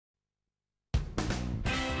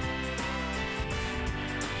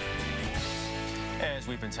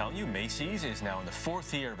we've been telling you, Macy's is now in the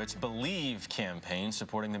 4th year of its Believe campaign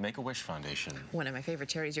supporting the Make-A-Wish Foundation. One of my favorite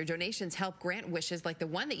charities. Your donations help grant wishes like the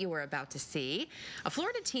one that you were about to see. A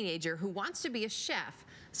Florida teenager who wants to be a chef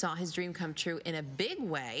saw his dream come true in a big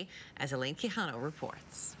way, as Elaine Quijano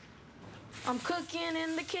reports. I'm cooking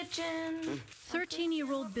in the kitchen.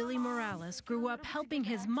 13-year-old Billy Morales grew up helping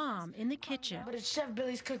his mom in the kitchen. But it's Chef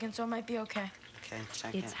Billy's cooking, so it might be okay. Okay,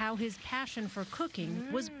 check It's how his passion for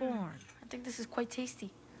cooking was born. I think this is quite tasty.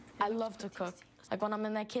 I love to cook. Like when I'm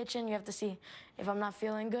in that kitchen, you have to see if I'm not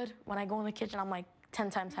feeling good. When I go in the kitchen, I'm like 10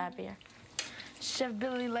 times happier. Chef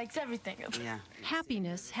Billy likes everything. Yeah.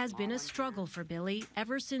 Happiness has been a struggle for Billy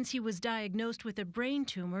ever since he was diagnosed with a brain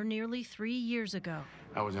tumor nearly 3 years ago.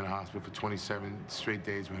 I was in the hospital for 27 straight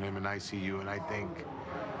days with him in ICU, and I think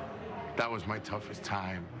that was my toughest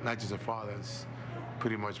time. Not just a father, it's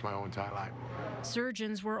pretty much my whole entire life.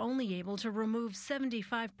 Surgeons were only able to remove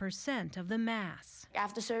 75% of the mass.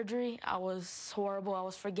 After surgery, I was horrible. I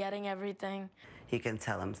was forgetting everything. He can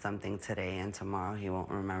tell him something today and tomorrow he won't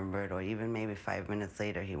remember it, or even maybe 5 minutes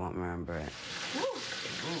later he won't remember it.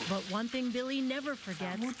 But one thing Billy never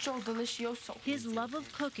forgets, Mucho delicioso. his love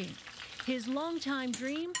of cooking. His longtime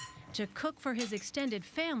dream, to cook for his extended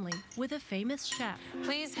family with a famous chef.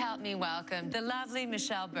 Please help me welcome the lovely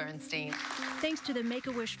Michelle Bernstein. Thanks to the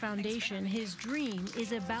Make-A-Wish Foundation, his dream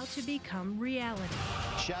is about to become reality.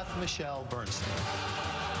 Chef Michelle Bernstein.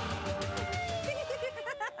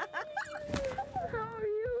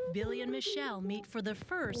 Billy and Michelle meet for the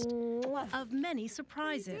first of many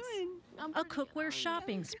surprises. A cookware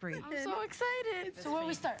shopping spree. I'm so excited. So where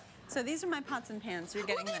we start? So these are my pots and pans. You're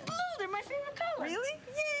getting They're them. blue. They're my favorite color. Really?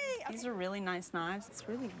 Yay! These are really nice knives. It's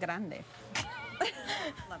really grande.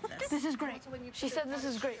 Love this. This is great. She said this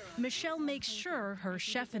is great. Michelle makes sure her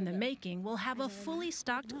chef in the making will have a fully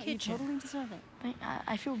stocked kitchen. You totally deserve it.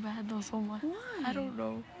 I feel bad though so much. Why? I don't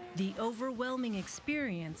know. The overwhelming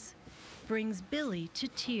experience brings Billy to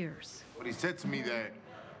tears. But he said to me that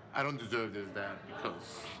I don't deserve this, Dad,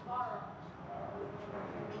 because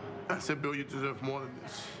I said, Bill, you deserve more than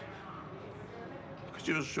this. Because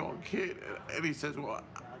you're a strong kid. And he says, well,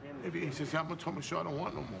 he says, I'm going to tell Michelle I don't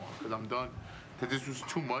want no more because I'm done. That this was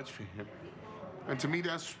too much for him. And to me,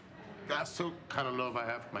 that's the kind of love I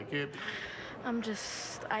have for my kid.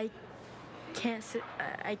 I can't sit,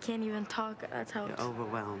 I can't even talk. That's how You're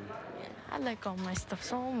overwhelmed. I like all my stuff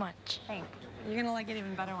so much. Hey, you're going to like it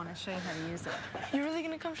even better when I show you how to use it. You're really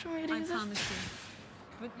going to come show me how to use it? I promise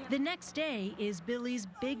you. The next day is Billy's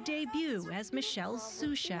big debut as Michelle's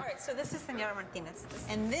sous chef. All right, so this is Senora Martinez.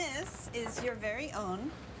 And this is your very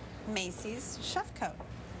own Macy's chef coat.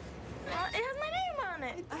 It has my name on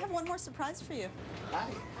it. I have one more surprise for you. Hi.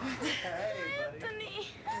 Anthony.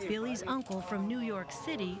 Billy's uncle from New York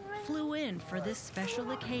City flew in for this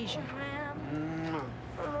special occasion.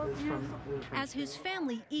 As his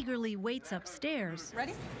family eagerly waits upstairs,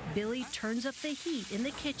 Ready? Billy turns up the heat in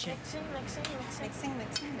the kitchen. Mixing.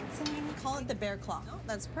 Call it the bear claw. No,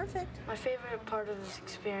 that's perfect. My favorite part of this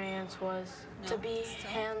experience was to be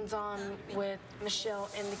hands-on with Michelle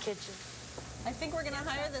in the kitchen. I think we're going to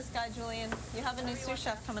hire this guy, Julian. You have a new sous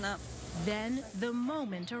chef coming up. Then the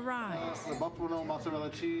moment arrives. The buffalo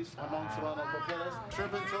mozzarella cheese, mozzarella croquettes,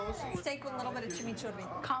 shrimp and toast. Steak with a little bit of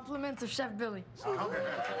chimichurri. Compliments of Chef Billy.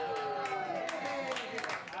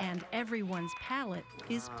 And everyone's palate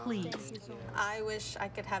is pleased. I wish I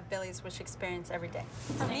could have Billy's wish experience every day.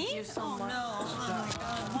 Thank you so much. No. Oh, my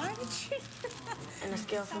God. Why would you? On a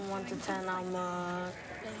scale from 1 to 10, I'm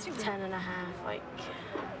 10 and a half. Like,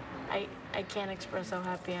 I can't express how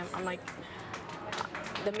happy I am. I'm like,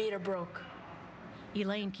 the meter broke.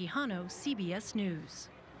 Elaine Quijano, CBS News.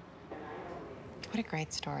 What a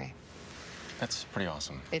great story. That's pretty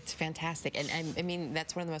awesome. It's fantastic. And I mean,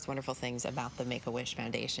 that's one of the most wonderful things about the Make-A-Wish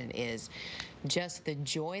Foundation is just the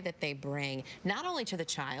joy that they bring, not only to the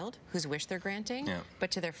child whose wish they're granting,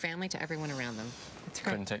 but to their family, to everyone around them. It's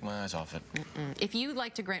great. Couldn't take my eyes off it. If you'd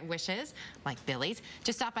like to grant wishes, like Billy's,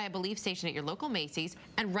 just stop by a Believe station at your local Macy's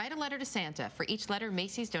and write a letter to Santa. For each letter,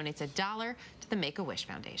 Macy's donates $1 to the Make-A-Wish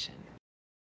Foundation.